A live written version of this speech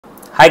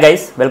Hi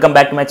guys, welcome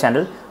back to my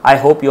channel. I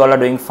hope you all are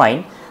doing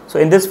fine. So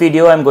in this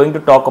video, I am going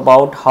to talk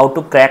about how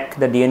to crack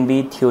the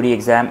DNB theory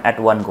exam at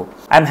one go.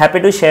 I am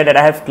happy to share that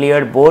I have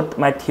cleared both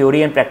my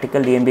theory and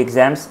practical DNB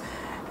exams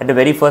at the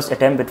very first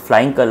attempt with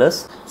flying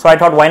colors. So I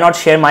thought why not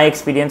share my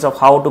experience of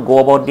how to go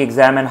about the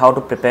exam and how to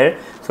prepare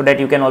so that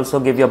you can also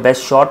give your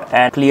best shot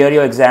and clear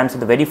your exams at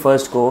the very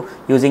first go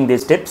using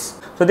these tips.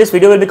 So this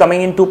video will be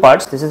coming in two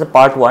parts. This is a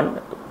part 1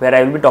 where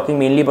I will be talking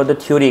mainly about the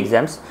theory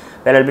exams,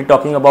 where I will be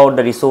talking about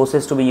the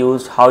resources to be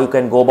used, how you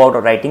can go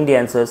about writing the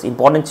answers,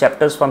 important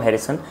chapters from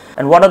Harrison,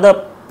 and what are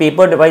the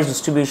paper-wise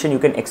distribution you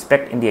can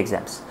expect in the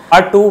exams.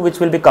 Part 2, which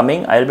will be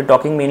coming, I will be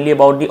talking mainly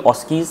about the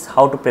OSCEs,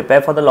 how to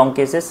prepare for the long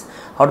cases,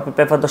 how to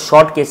prepare for the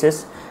short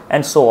cases,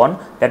 and so on.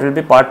 That will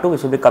be part 2,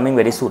 which will be coming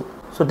very soon.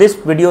 So this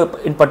video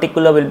in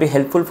particular will be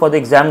helpful for the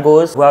exam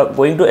goers who are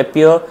going to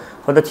appear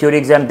for the theory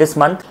exam this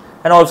month,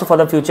 and also for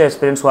the future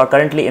aspirants who are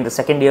currently in the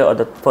second year or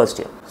the first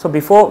year. So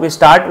before we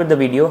start with the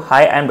video,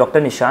 hi, I am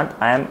Dr. Nishant.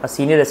 I am a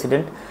senior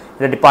resident in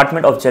the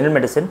Department of General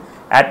Medicine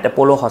at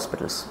Apollo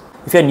Hospitals.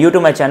 If you are new to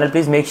my channel,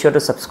 please make sure to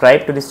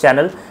subscribe to this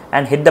channel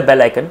and hit the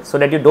bell icon so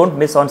that you don't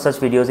miss on such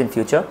videos in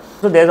future.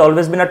 So there has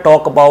always been a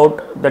talk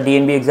about the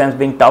DNB exams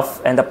being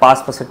tough and the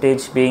pass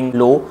percentage being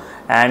low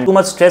and too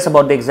much stress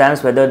about the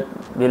exams whether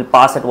we'll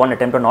pass at one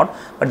attempt or not.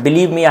 But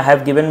believe me, I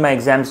have given my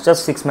exams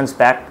just 6 months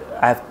back.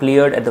 I have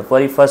cleared at the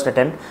very first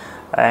attempt,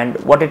 and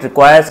what it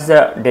requires is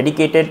a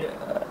dedicated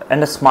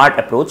and a smart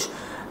approach,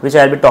 which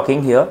I will be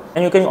talking here.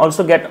 And you can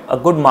also get a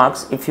good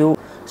marks if you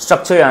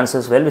structure your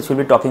answers well, which we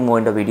will be talking more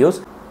in the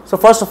videos. So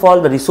first of all,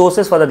 the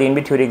resources for the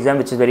DNB theory exam,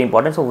 which is very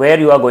important. So where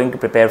you are going to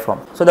prepare from.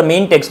 So the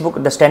main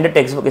textbook, the standard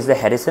textbook, is the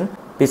Harrison.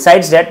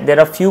 Besides that, there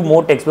are few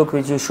more textbooks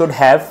which you should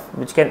have,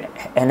 which can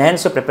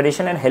enhance your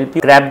preparation and help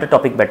you grab the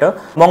topic better.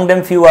 Among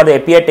them, few are the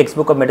API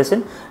textbook of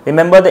medicine.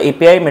 Remember, the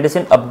API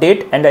medicine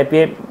update and the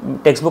API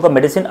textbook of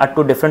medicine are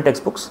two different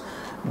textbooks.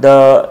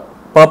 The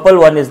purple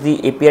one is the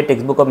API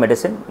textbook of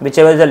medicine.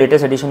 Whichever is the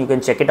latest edition, you can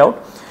check it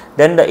out.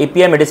 Then the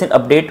API medicine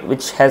update,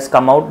 which has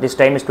come out this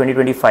time, is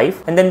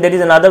 2025. And then there is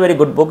another very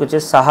good book, which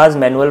is Saha's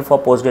Manual for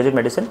Postgraduate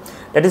Medicine.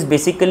 That is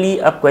basically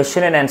a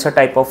question and answer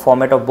type of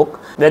format of book,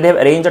 where they have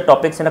arranged the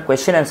topics in a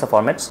question answer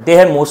formats. They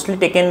have mostly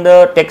taken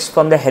the text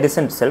from the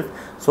Harrison itself,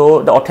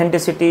 so the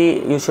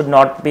authenticity you should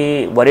not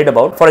be worried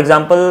about. For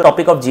example,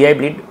 topic of GI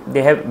bleed,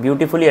 they have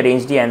beautifully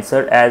arranged the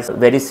answer as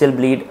varicose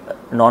bleed,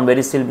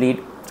 non-varicose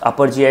bleed,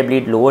 upper GI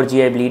bleed, lower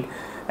GI bleed.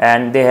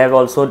 And they have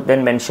also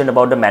then mentioned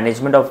about the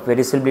management of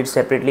varicose bleed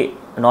separately,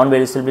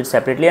 non-varicose bleed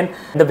separately, and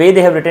the way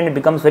they have written it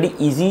becomes very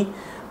easy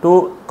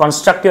to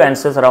construct your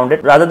answers around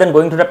it, rather than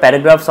going to the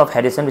paragraphs of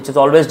Harrison, which is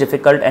always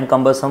difficult and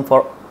cumbersome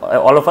for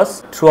all of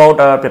us throughout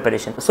our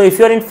preparation. So if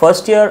you are in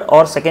first year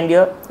or second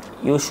year,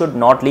 you should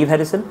not leave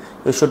Harrison.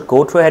 You should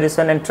go through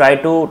Harrison and try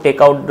to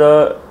take out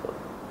the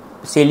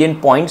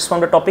salient points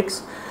from the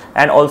topics,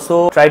 and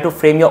also try to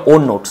frame your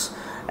own notes.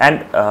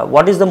 And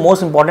what is the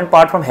most important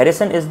part from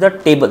Harrison is the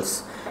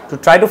tables. To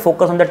try to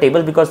focus on the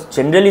tables, because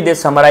generally they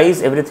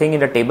summarize everything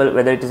in the table,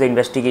 whether it is the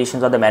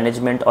investigations or the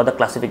management or the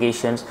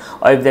classifications,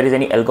 or if there is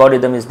any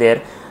algorithm is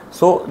there.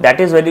 So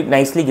that is very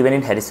nicely given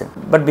in Harrison.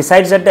 But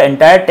besides that, the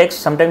entire text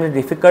sometimes is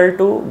difficult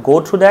to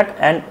go through that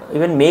and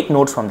even make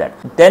notes from that.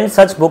 Then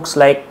such books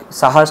like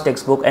Saha's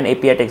textbook and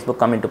API textbook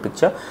come into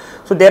picture.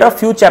 So there are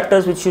few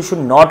chapters which you should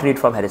not read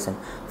from Harrison.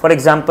 For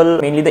example,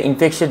 mainly the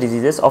infectious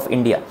diseases of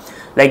India,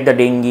 like the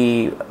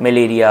dengue,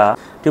 malaria,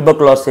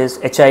 tuberculosis,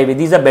 HIV.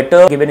 These are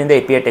better given in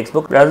the API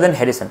textbook rather than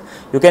Harrison.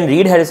 You can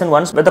read Harrison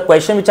once, but the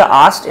questions which are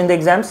asked in the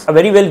exams are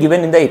very well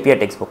given in the API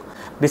textbook.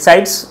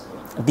 Besides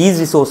these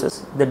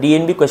resources, the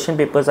DNB question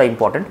papers are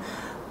important.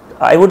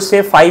 I would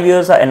say 5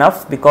 years are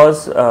enough,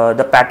 because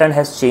the pattern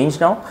has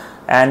changed now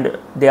and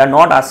they are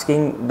not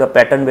asking the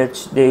pattern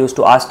which they used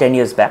to ask 10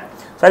 years back.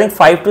 So I think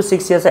 5 to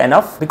 6 years are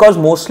enough, because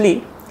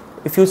mostly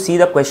if you see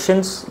the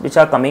questions which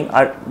are coming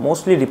are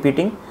mostly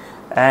repeating,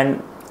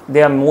 and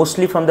they are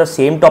mostly from the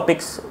same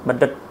topics, but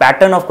the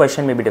pattern of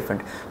question may be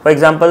different. For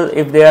example,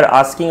 if they are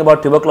asking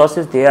about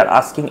tuberculosis, they are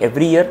asking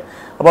every year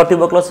about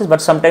tuberculosis,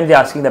 but sometimes they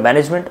are asking the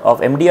management of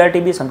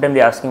MDR-TB, sometimes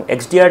they are asking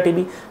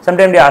XDR-TB,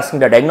 sometimes they are asking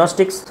the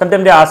diagnostics,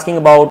 sometimes they are asking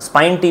about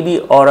spine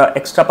TB or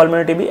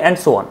extrapulmonary TB, and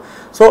so on.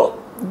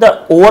 So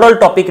the overall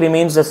topic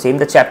remains the same,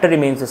 the chapter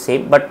remains the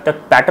same, but the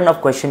pattern of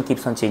question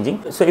keeps on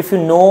changing. So if you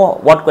know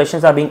what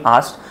questions are being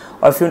asked,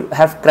 or if you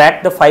have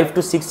cracked the 5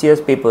 to 6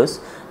 years papers,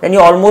 then you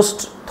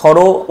almost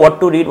thorough what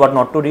to read, what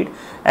not to read,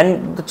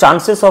 and the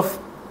chances of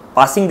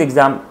passing the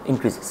exam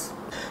increases.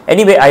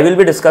 Anyway, I will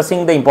be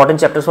discussing the important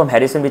chapters from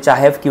Harrison, which I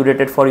have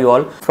curated for you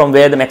all, from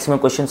where the maximum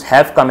questions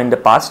have come in the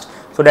past,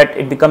 so that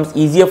it becomes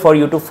easier for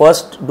you to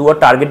first do a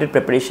targeted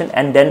preparation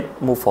and then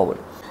move forward.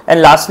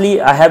 And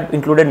lastly, I have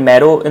included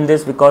Marrow in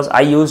this, because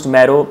I used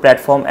Marrow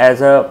platform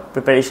as a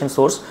preparation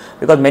source,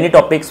 because many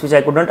topics which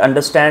I could not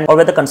understand or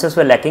where the concepts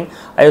were lacking,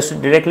 I used to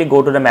directly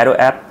go to the Marrow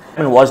app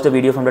and watch the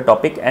video from the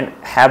topic and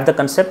have the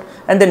concept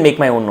and then make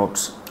my own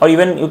notes. Or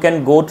even you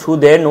can go through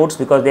their notes,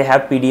 because they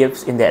have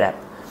PDFs in their app.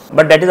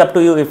 But that is up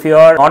to you. If you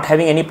are not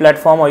having any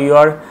platform or you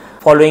are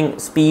following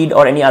Speed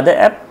or any other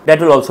app,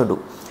 that will also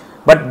do.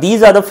 But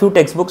these are the few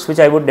textbooks which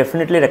I would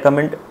definitely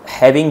recommend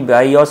having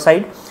by your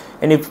side.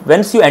 And if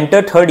once you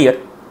enter third year,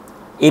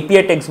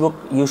 API textbook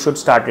you should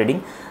start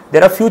reading.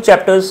 There are few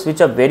chapters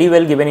which are very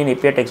well given in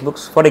API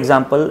textbooks. For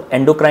example,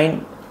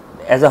 endocrine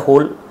as a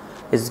whole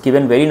is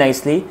given very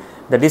nicely.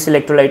 The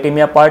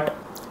dyselectrolytemia part,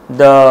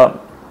 the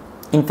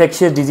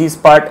infectious disease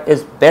part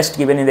is best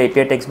given in the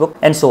API textbook,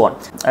 and so on.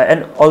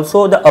 And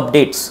also the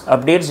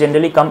updates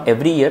generally come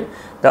every year.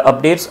 The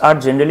updates are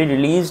generally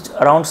released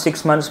around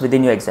 6 months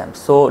within your exams.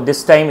 So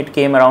this time it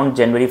came around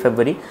January,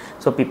 February,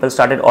 so people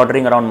started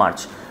ordering around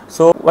March.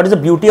 So what is the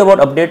beauty about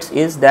updates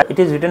is that it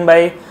is written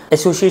by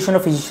Association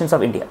of Physicians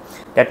of India.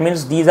 That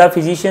means these are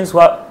physicians who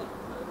are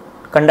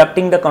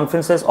conducting the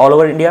conferences all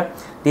over India.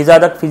 These are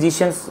the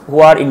physicians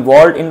who are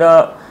involved in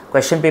the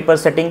question paper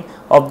setting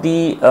of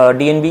the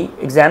DNB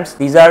exams.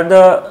 These are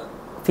the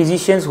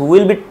physicians who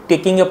will be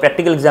taking your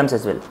practical exams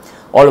as well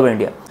all over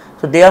India.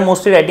 So they are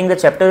mostly writing the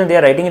chapter and they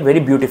are writing it very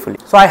beautifully.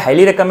 So I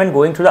highly recommend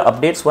going through the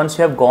updates once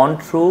you have gone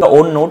through your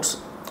own notes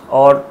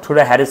or through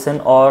the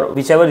Harrison or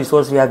whichever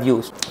resource you have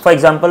used. For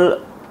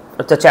example,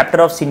 the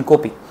chapter of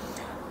syncope,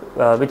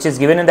 which is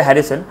given in the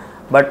Harrison,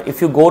 but if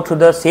you go through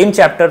the same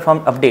chapter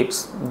from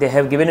updates, they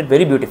have given it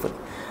very beautifully,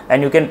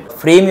 and you can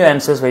frame your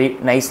answers very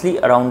nicely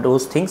around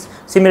those things.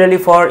 Similarly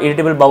for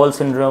irritable bowel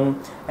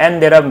syndrome,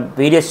 and there are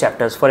various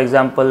chapters, for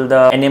example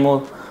the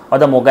NMO or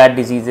the MOGAD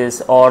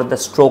diseases or the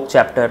stroke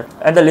chapter,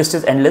 and the list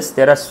is endless.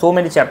 There are so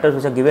many chapters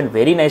which are given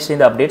very nicely in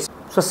the updates.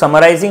 So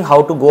summarizing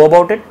how to go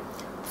about it: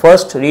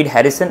 first, read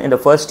Harrison in the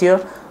first year.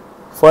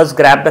 First,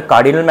 grab the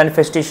cardinal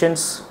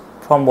manifestations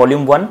from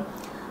volume 1.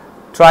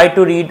 Try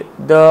to read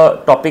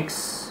the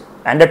topics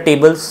and the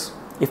tables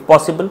if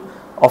possible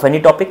of any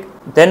topic.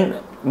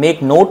 Then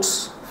make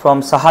notes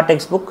from Saha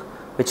textbook,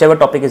 whichever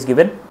topic is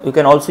given. You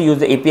can also use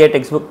the API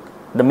textbook,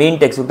 the main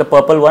textbook, the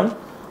purple one,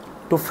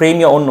 to frame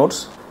your own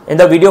notes. In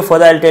the video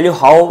further, I will tell you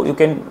how you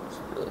can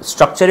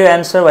structure your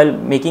answer while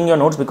making your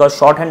notes, because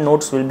shorthand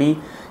notes will be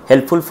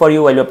helpful for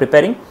you while you are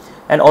preparing.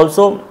 And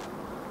also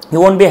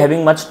you won't be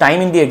having much time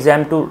in the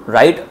exam to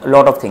write a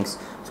lot of things.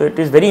 So it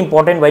is very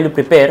important while you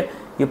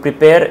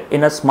prepare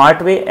in a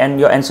smart way and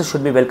your answer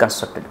should be well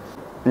constructed.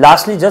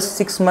 Lastly, just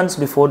 6 months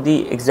before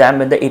the exam,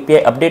 when the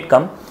API update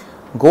come,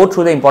 go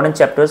through the important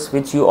chapters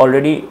which you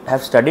already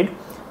have studied,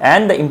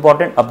 and the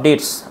important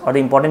updates or the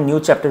important new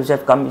chapters which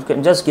have come. You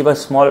can just give a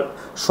small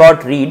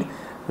short read.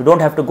 You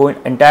don't have to go in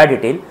entire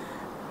detail,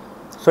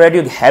 so that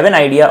you have an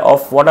idea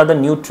of what are the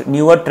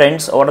newer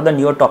trends or what are the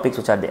newer topics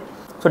which are there.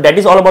 So that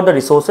is all about the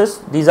resources.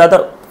 These are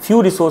the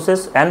few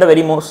resources and the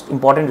very most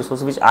important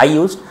resources which I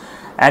used,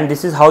 and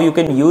this is how you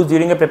can use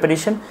during your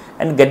preparation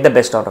and get the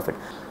best out of it.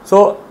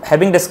 So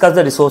having discussed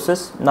the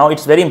resources, now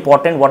it's very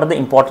important what are the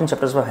important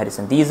chapters for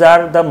Harrison. These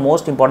are the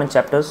most important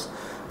chapters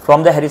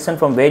from the Harrison,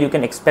 from where you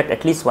can expect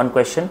at least one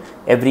question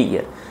every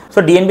year.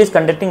 So DNB is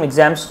conducting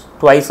exams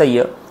twice a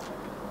year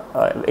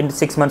in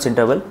 6 months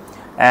interval,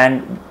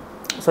 and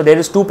so there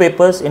is 2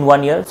 papers in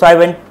 1 year. So I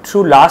went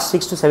through last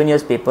 6 to 7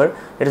 years paper.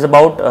 It is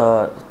about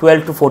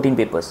 12 to 14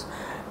 papers,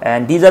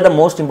 and these are the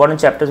most important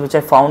chapters which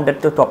I found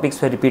that the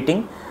topics were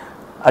repeating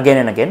again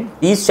and again.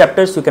 These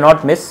chapters you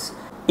cannot miss.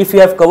 If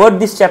you have covered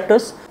these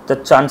chapters, the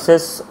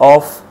chances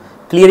of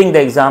clearing the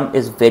exam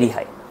is very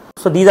high.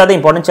 So these are the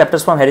important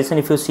chapters from Harrison.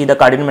 If you see the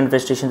cardinal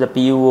manifestations, the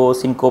PUO,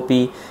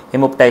 syncope,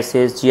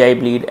 hemoptysis, GI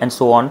bleed, and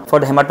so on. For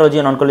the hematology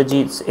and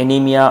oncology, it's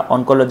anemia,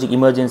 oncologic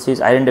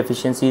emergencies, iron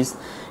deficiencies.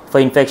 For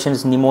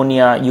infections,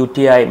 pneumonia,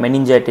 UTI,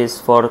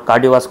 meningitis. For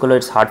cardiovascular,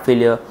 it's heart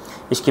failure,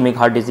 ischemic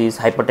heart disease,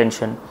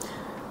 hypertension,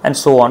 and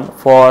so on.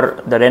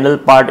 For the renal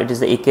part, it is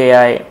the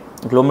AKI,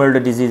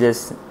 glomerular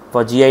diseases.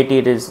 For GIT,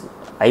 it is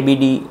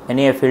IBD,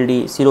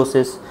 NAFLD,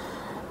 cirrhosis,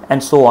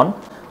 and so on.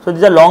 So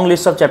these are long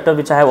list of chapters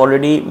which I have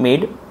already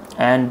made,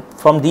 and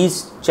from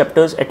these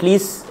chapters at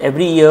least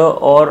every year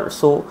or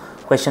so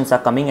questions are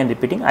coming and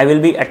repeating. I will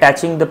be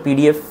attaching the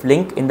PDF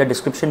link in the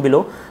description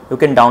below. You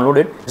can download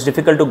it. It's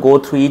difficult to go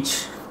through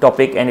each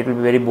topic and it will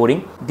be very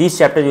boring. These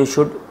chapters you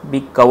should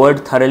be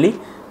covered thoroughly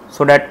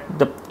so that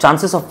the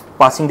chances of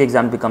passing the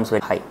exam becomes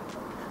very high.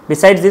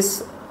 Besides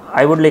this,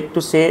 I would like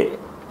to say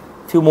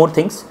few more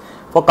things.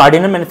 For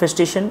cardinal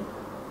manifestation,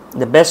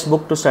 the best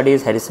book to study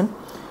is Harrison.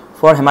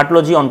 For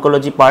hematology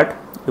oncology part,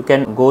 you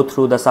can go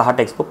through the Saha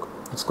textbook.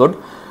 It's good.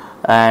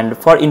 And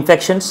for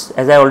infections,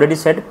 as I already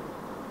said,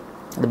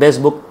 the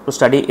best book to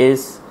study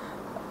is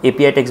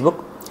API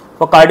textbook.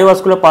 For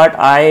cardiovascular part,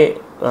 I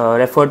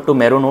referred to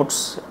Mero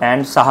notes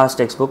and Saha's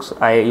textbooks.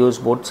 I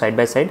used both side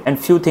by side, and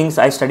few things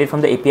I studied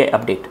from the API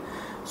update.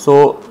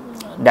 So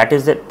that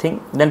is the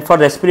thing. Then for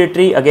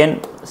respiratory, again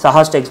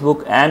Saha's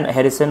textbook and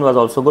Harrison was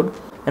also good.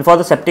 And for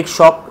the septic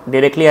shock,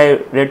 directly I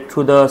read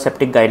through the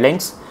septic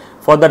guidelines.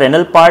 For the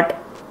renal part,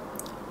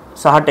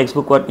 Saha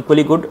textbook were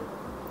equally good.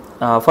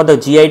 For the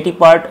GIT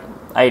part,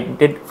 I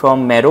did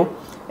from Mero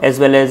as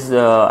well as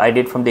I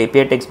did from the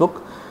API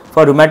textbook.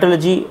 For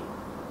rheumatology,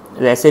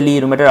 the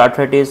SLE, rheumatoid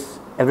arthritis,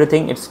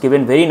 everything, it's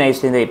given very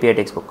nicely in the API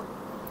textbook.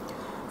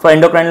 For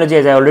endocrinology,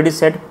 as I already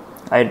said,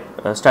 I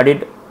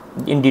studied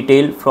in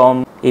detail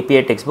from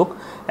API textbook.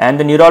 And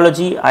the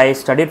neurology, I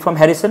studied from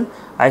Harrison,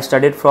 I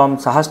studied from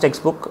Saha's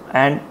textbook,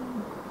 and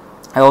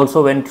I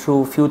also went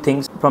through few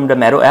things from the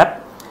Marrow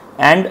app.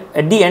 And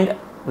at the end,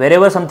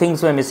 wherever some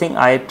things were missing,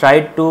 I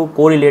tried to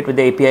correlate with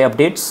the API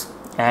updates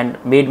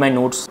and made my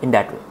notes in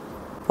that way.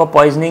 For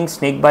poisoning,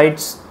 snake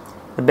bites,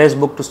 the best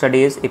book to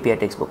study is API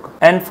textbook.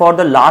 And for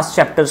the last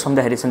chapters from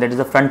the Harrison, that is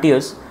the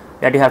frontiers,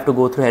 that you have to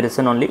go through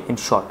Harrison only in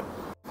short.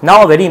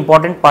 Now a very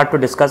important part to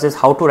discuss is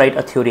how to write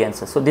a theory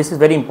answer. So this is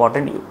very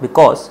important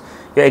because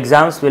your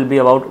exams will be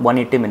about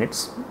 180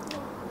 minutes.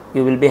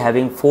 You will be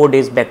having 4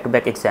 days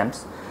back-to-back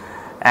exams,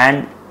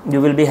 and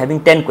you will be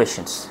having 10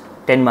 questions,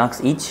 10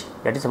 marks each,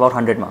 that is about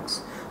 100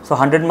 marks. So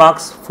 100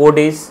 marks, 4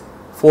 days,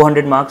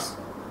 400 marks,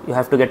 you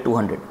have to get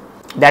 200.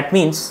 That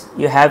means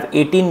you have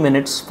 18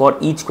 minutes for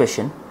each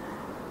question,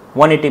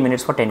 180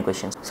 minutes for 10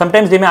 questions.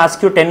 Sometimes they may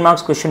ask you 10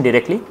 marks question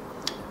directly,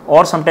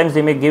 or sometimes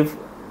they may give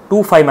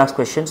 2 5 marks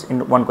questions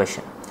in one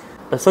question.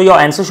 So your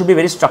answer should be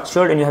very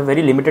structured and you have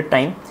very limited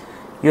time.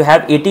 You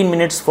have 18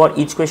 minutes for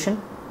each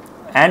question,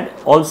 and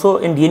also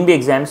in DNB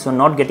exams you are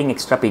not getting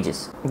extra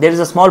pages. There is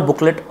a small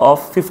booklet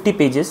of 50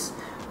 pages,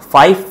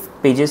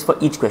 5 pages for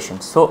each question.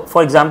 So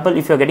for example,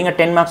 if you are getting a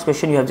 10 marks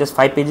question, you have just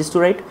 5 pages to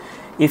write.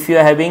 If you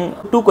are having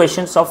 2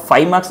 questions of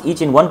 5 marks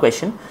each in one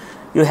question,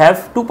 you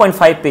have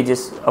 2.5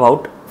 pages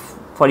about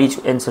for each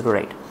answer to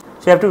write.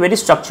 So you have to be very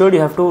structured, you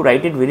have to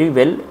write it very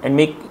well and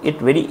make it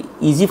very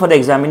easy for the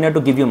examiner to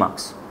give you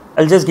marks.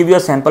 I'll just give you a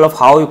sample of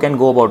how you can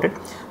go about it.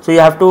 So you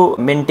have to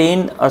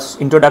maintain an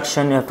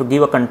introduction, you have to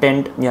give a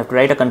content, you have to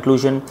write a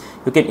conclusion,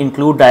 you can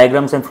include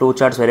diagrams and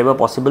flowcharts wherever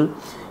possible.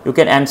 You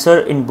can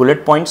answer in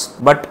bullet points,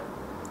 but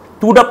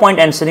to the point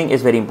answering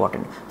is very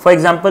important. For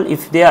example,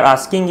 if they are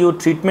asking you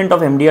treatment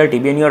of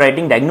MDR-TB and you are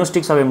writing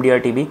diagnostics of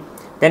MDR-TB,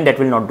 then that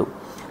will not do.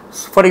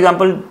 So for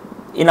example,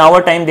 in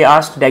our time they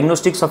asked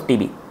diagnostics of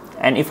TB,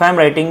 and if I am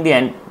writing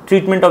the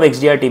treatment of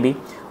XDR-TB,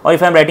 or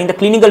if I am writing the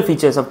clinical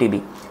features of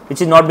TB, which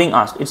is not being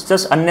asked, it's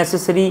just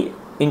unnecessary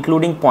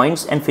including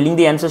points and filling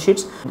the answer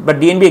sheets.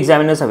 But DNB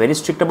examiners are very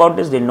strict about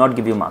this, they will not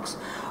give you marks.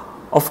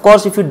 Of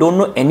course, if you don't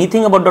know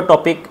anything about the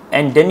topic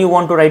and then you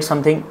want to write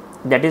something,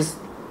 that is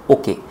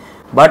okay.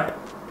 But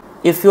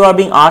if you are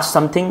being asked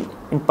something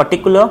in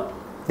particular,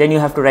 then you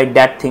have to write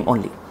that thing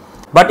only.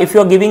 But if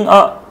you are giving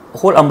a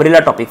whole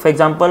umbrella topic, for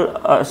example,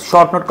 a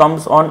short note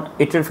comes on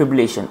atrial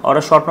fibrillation or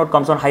a short note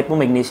comes on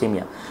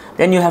hypomagnesemia,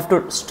 then you have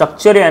to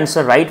structure your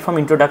answer right from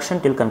introduction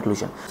till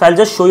conclusion. So I'll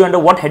just show you under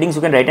what headings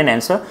you can write an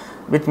answer,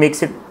 which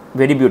makes it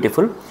very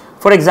beautiful.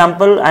 For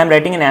example, I am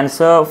writing an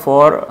answer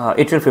for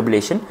atrial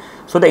fibrillation.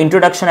 So the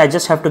introduction, I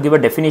just have to give a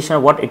definition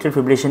of what atrial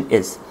fibrillation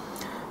is.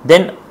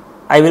 Then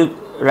I will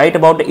write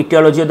about the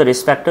etiology of the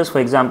risk factors, for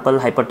example,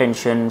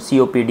 hypertension,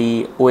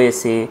 COPD,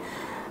 OSA,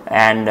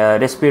 and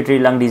respiratory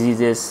lung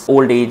diseases,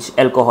 old age,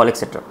 alcohol,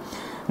 etc.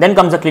 Then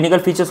comes the clinical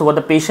features, so what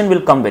the patient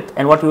will come with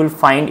and what you will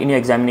find in your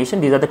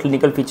examination. These are the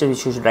clinical features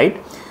which you should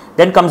write.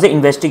 Then comes the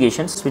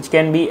investigations, which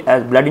can be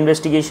as blood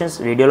investigations,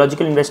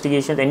 radiological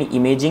investigations, any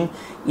imaging,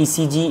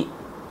 ECG,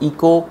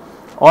 echo,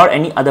 or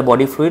any other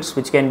body fluids,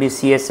 which can be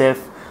CSF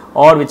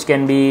or which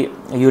can be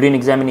urine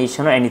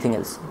examination or anything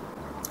else.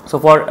 So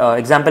for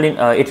example, in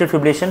atrial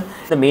fibrillation,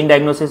 the main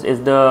diagnosis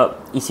is the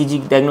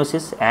ECG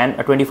diagnosis and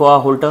a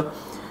 24-hour Holter,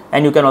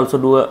 and you can also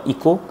do a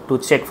echo to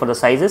check for the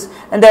sizes,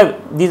 and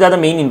these are the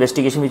main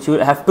investigations which you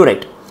will have to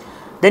write.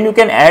 Then you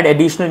can add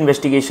additional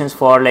investigations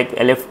for like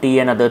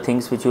LFT and other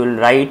things which you will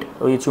write,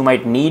 which you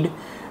might need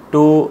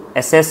to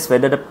assess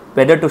whether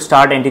to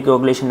start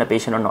anticoagulation in the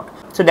patient or not.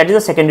 So that is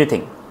a secondary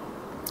thing,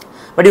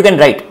 but you can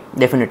write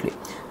definitely.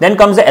 Then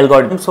comes the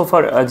algorithm. So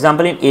for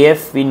example, in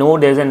AF we know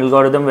there is an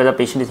algorithm whether the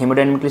patient is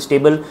hemodynamically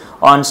stable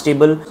or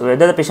unstable,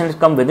 whether the patient has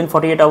come within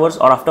 48 hours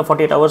or after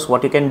 48 hours,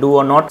 what you can do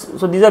or not.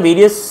 So these are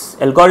various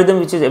algorithms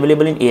which is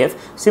available in AF.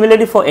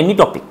 Similarly, for any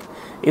topic,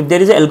 if there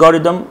is an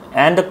algorithm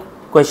and the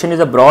question is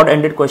a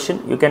broad-ended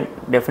question, you can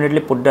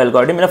definitely put the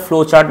algorithm in a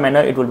flowchart manner,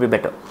 it will be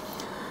better.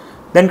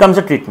 Then comes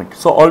the treatment.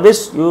 So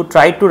always you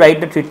try to write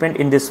the treatment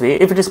in this way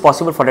if it is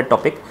possible for that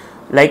topic,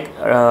 like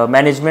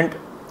management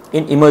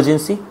in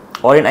emergency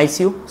or in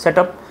ICU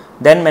setup,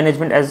 then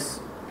management as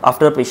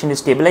after the patient is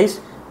stabilized,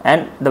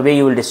 and the way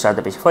you will discharge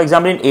the patient. For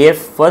example, in AF,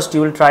 first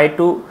you will try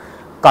to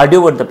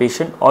cardiovert the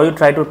patient or you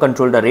try to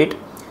control the rate,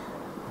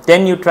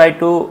 then you try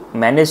to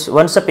manage.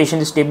 Once the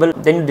patient is stable,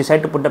 then you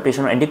decide to put the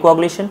patient on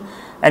anticoagulation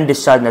and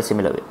discharge in a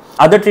similar way.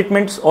 Other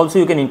treatments also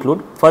you can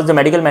include. First, the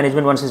medical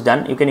management once is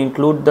done, you can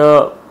include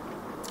the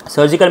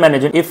surgical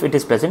management if it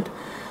is present.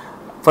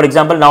 For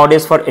example,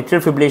 nowadays for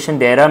atrial fibrillation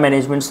there are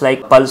managements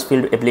like pulse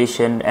field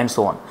ablation and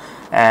so on.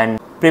 And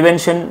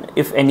prevention,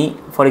 if any,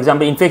 for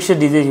example infectious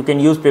disease, you can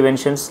use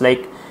preventions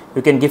like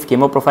you can give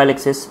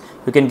chemoprophylaxis,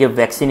 you can give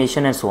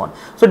vaccination and so on.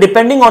 So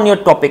depending on your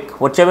topic,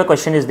 whichever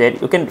question is there,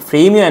 you can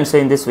frame your answer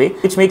in this way,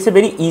 which makes it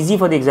very easy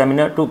for the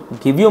examiner to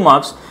give you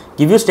marks,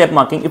 give you step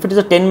marking. If it is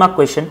a 10-mark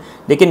question,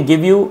 they can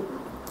give you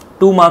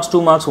 2 marks,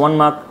 2 marks, 1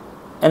 mark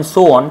and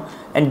so on,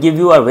 and give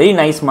you a very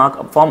nice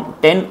mark. From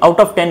 10 out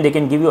of 10 they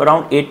can give you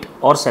around 8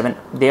 or 7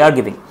 they are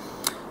giving.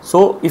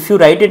 So if you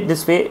write it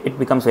this way, it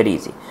becomes very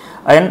easy.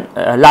 And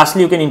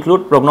lastly, you can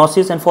include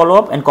prognosis and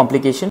follow-up and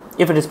complication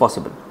if it is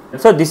possible.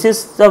 So this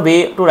is the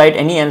way to write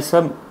any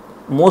answer.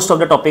 Most of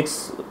the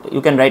topics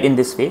you can write in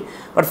this way.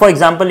 But for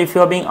example, if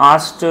you are being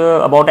asked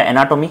about an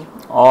anatomy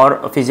or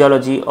a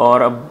physiology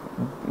or a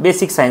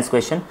basic science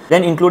question,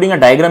 then including a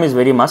diagram is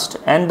very must,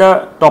 and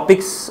the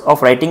topics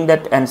of writing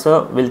that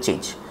answer will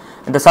change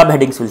and the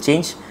subheadings will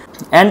change.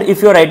 And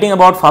if you are writing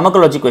about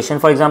pharmacology question,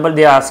 for example,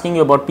 they are asking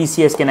you about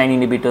PCSK9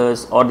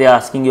 inhibitors, or they are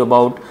asking you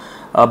about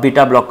a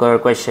beta blocker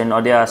question,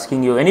 or they are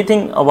asking you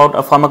anything about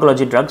a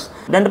pharmacology drugs,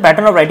 then the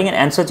pattern of writing an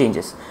answer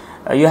changes.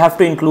 You have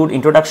to include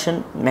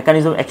introduction,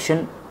 mechanism of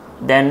action.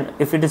 Then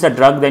if it is a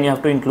drug, then you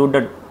have to include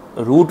the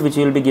route which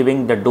you will be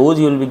giving, the dose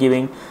you will be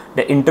giving,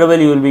 the interval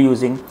you will be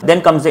using.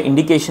 Then comes the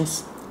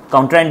indications,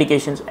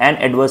 contraindications and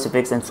adverse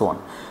effects and so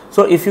on.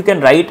 So if you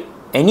can write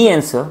any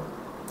answer,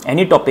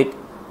 any topic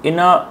in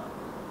a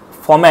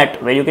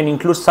format where you can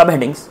include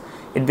subheadings,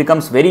 it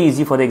becomes very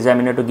easy for the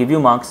examiner to give you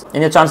marks,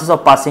 and your chances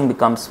of passing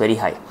becomes very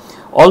high.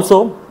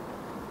 Also,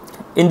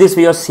 in this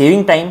way you are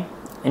saving time,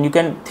 and you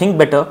can think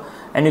better,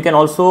 and you can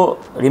also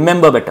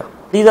remember better.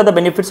 These are the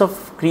benefits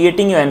of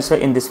creating your answer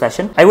in this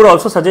fashion. I would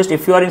also suggest,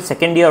 if you are in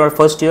second year or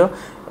first year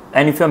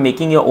and if you are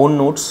making your own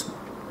notes,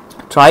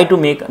 try to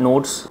make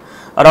notes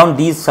around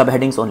these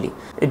subheadings only.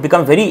 It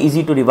becomes very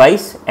easy to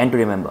revise and to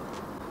remember.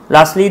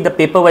 Lastly, the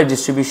paperwise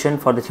distribution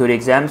for the theory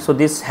exam. So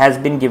this has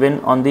been given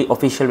on the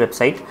official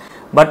website,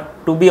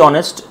 but to be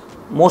honest,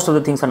 most of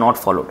the things are not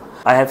followed.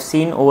 I have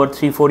seen over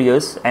 3-4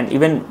 years, and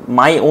even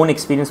my own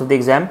experience of the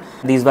exam,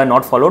 these were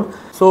not followed.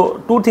 So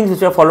two things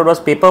which were followed was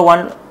paper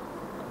 1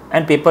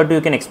 and paper 2.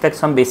 You can expect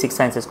some basic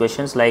sciences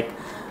questions like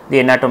the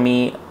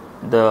anatomy,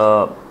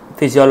 the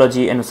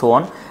physiology and so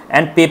on,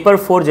 and paper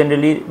 4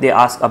 generally they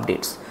ask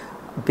updates.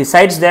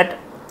 Besides that,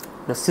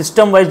 the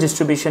system wise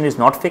distribution is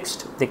not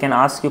fixed. They can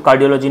ask you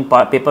cardiology in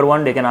paper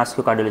 1, they can ask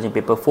you cardiology in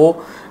paper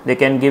 4, they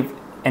can give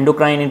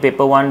endocrine in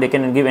paper 1, they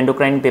can give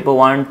endocrine in paper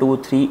 1, 2,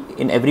 3,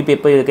 in every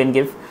paper you can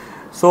give.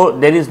 So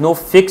there is no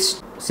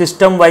fixed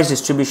system wise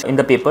distribution in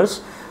the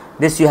papers.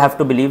 This you have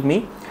to believe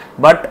me.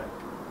 But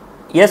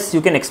yes, you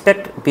can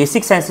expect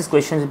basic sciences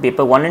questions in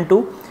paper 1 and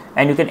 2,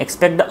 and you can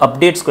expect the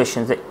updates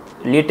questions, the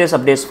latest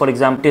updates. For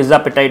example,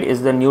 tirzepatide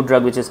is the new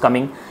drug which is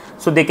coming,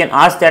 so they can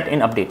ask that in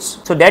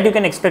updates. So that you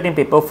can expect in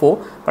paper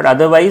 4, but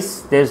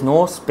otherwise there is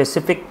no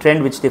specific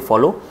trend which they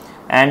follow,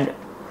 and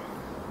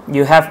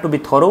you have to be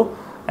thorough,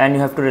 and you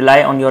have to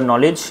rely on your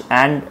knowledge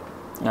and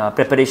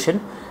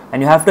preparation,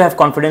 and you have to have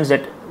confidence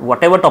that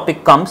whatever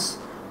topic comes,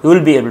 you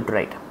will be able to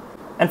write.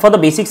 And for the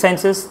basic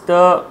sciences,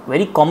 the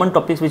very common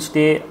topics which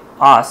they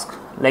ask,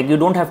 like you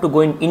don't have to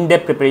go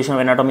in-depth preparation of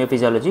anatomy or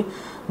physiology,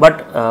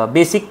 but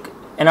basic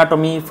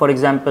anatomy, for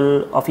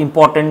example, of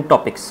important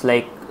topics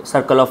like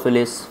circle of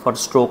Willis for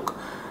stroke,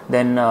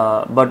 then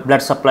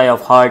blood supply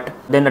of heart,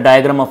 then the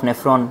diagram of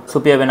nephron,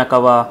 superior vena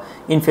cava,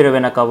 inferior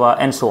vena cava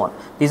and so on.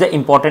 These are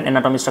important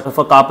anatomy structure.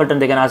 For Carpenter,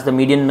 they can ask the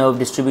median nerve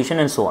distribution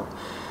and so on.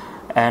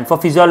 And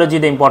for physiology,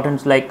 the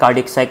importance like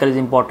cardiac cycle is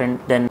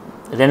important, then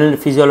renal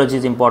physiology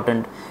is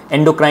important,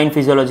 endocrine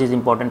physiology is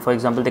important. For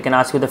example, they can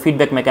ask you the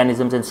feedback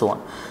mechanisms and so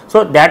on.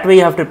 So that way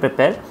you have to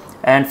prepare.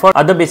 And for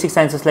other basic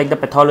sciences like the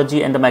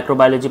pathology and the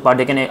microbiology part,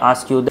 they can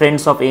ask you the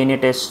trends of ANA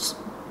tests,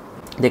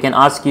 they can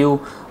ask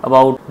you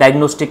about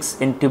diagnostics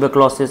in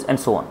tuberculosis and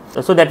so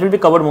on. So that will be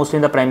covered mostly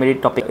in the primary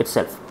topic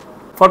itself.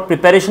 For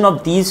preparation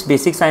of these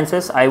basic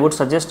sciences, I would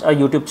suggest a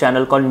YouTube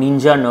channel called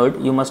Ninja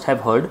Nerd. You must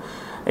have heard.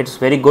 It's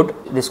very good,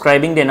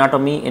 describing the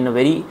anatomy in a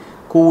very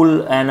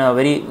cool and a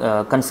very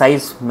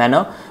concise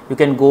manner. You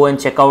can go and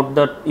check out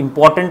the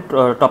important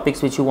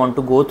topics which you want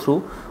to go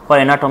through for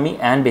anatomy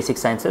and basic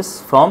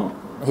sciences from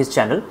his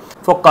channel.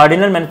 For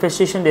cardinal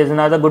manifestation, there is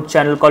another good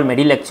channel called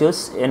Medi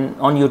Lectures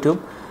on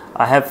YouTube.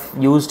 I have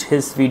used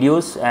his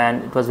videos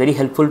and it was very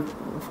helpful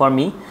for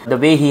me. The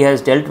way he has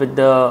dealt with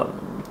the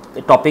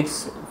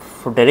topics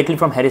directly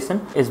from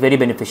Harrison is very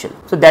beneficial.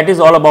 So that is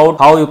all about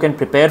how you can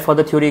prepare for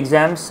the theory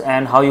exams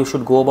and how you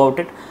should go about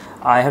it.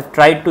 I have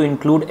tried to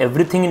include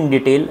everything in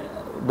detail,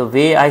 the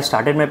way I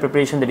started my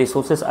preparation, the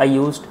resources I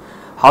used,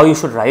 how you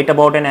should write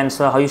about an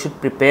answer, how you should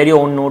prepare your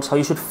own notes, how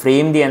you should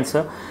frame the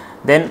answer.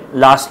 Then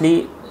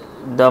lastly,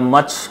 the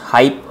much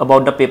hype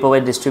about the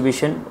paperwise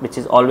distribution, which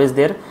is always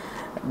there,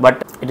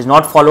 but it is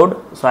not followed.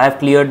 So I have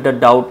cleared the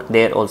doubt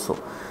there also.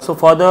 So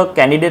for the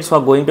candidates who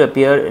are going to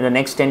appear in the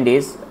next 10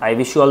 days, I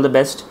wish you all the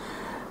best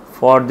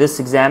for this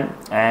exam,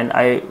 and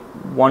I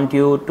want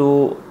you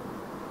to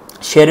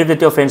share it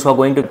with your friends who are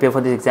going to prepare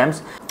for these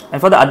exams. And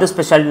for the other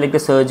specialty like the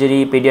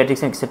surgery,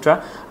 pediatrics,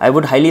 etc., I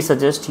would highly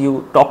suggest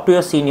you talk to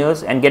your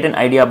seniors and get an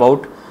idea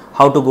about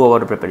how to go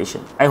about the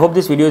preparation. I hope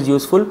this video is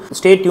useful.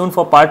 Stay tuned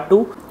for part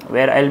 2,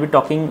 where I will be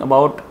talking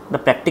about the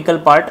practical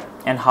part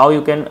and how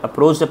you can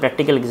approach the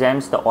practical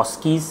exams, the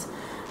OSCEs,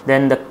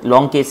 then the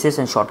long cases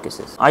and short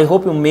cases. I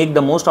hope you make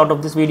the most out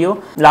of this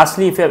video.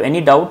 Lastly, if you have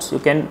any doubts, you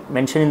can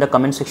mention in the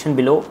comment section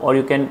below, or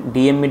you can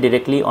DM me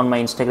directly on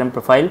my Instagram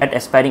profile at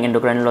aspiring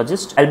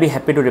endocrinologist. I'll be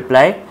happy to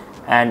reply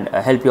and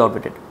help you out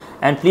with it.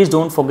 And please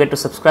don't forget to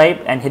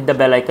subscribe and hit the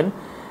bell icon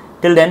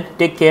Till then,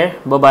 take care,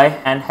 bye bye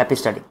and happy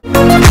study.